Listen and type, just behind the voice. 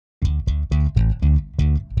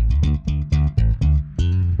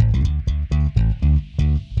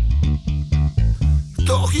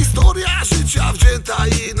To historia życia wzięta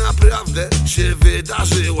i naprawdę się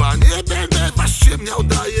wydarzyła. Nie będę was ciemniał,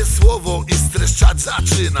 daję słowo i streszczać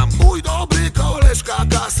zaczynam. Mój dobry koleżka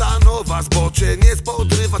Kasanowa, zboczeniec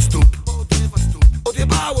podrywać trup.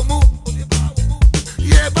 Odjebało mu,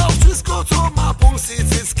 jebał wszystko co ma puls i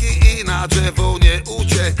cycki i na drzewo nie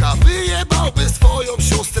ucieka. Wyjebałby swoją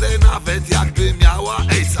siostrę nawet jakby miała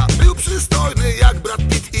ejca. Był przystojny jak brat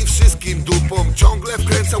Pitt i wszystkim dupą ciągle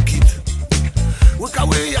wkręcał kit.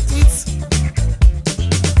 Łykały jak nic.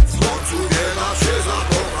 W końcu nieba się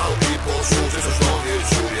zakochał i poczuł, że coś do mnie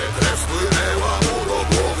czuje. Krew spłynęła mu do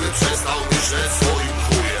głowy, przestał myśleć swoim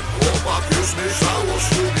chujem. Chłopak już myślał o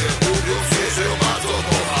ślubie, mówiąc mi, że ją bardzo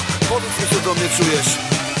kocha. Powiedz mi, co do mnie czujesz.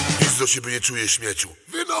 Nic do siebie nie czuję, śmieciu.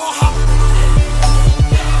 Wynocha!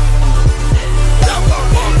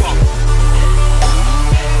 Rampampampam.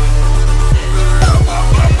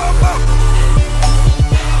 Rampampampam.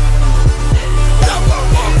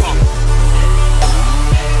 Rampampampam.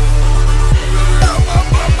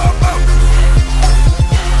 Rampampampam.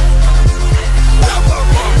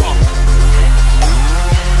 Rampampampam.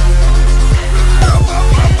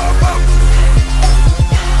 Rampampampam.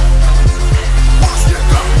 Właśnie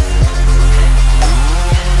tak.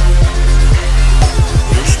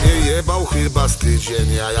 Już nie jebał chyba z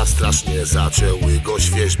tydzień, ja strasznie zaczęły go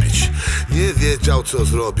świeżbić. Nie wiedział co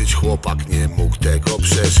zrobić, chłopak nie mógł tego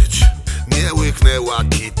przeżyć. Nie łyknęła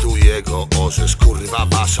kitu jego orzesz, kurwa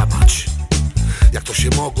wasza mać. Jak to się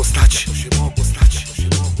mogło stać?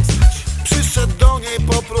 Przyszedł do niej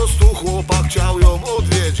po prostu chłopak, chciał ją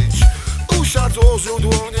odwiedzić. Usiadł, złożył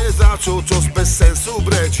dłonie, zaczął czos bez sensu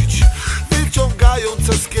brecić. Wyciągając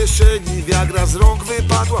coś z kieszeni, wiagra z rąk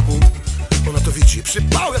wypadła mu. Ona to widzi,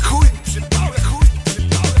 przypał jak chuj.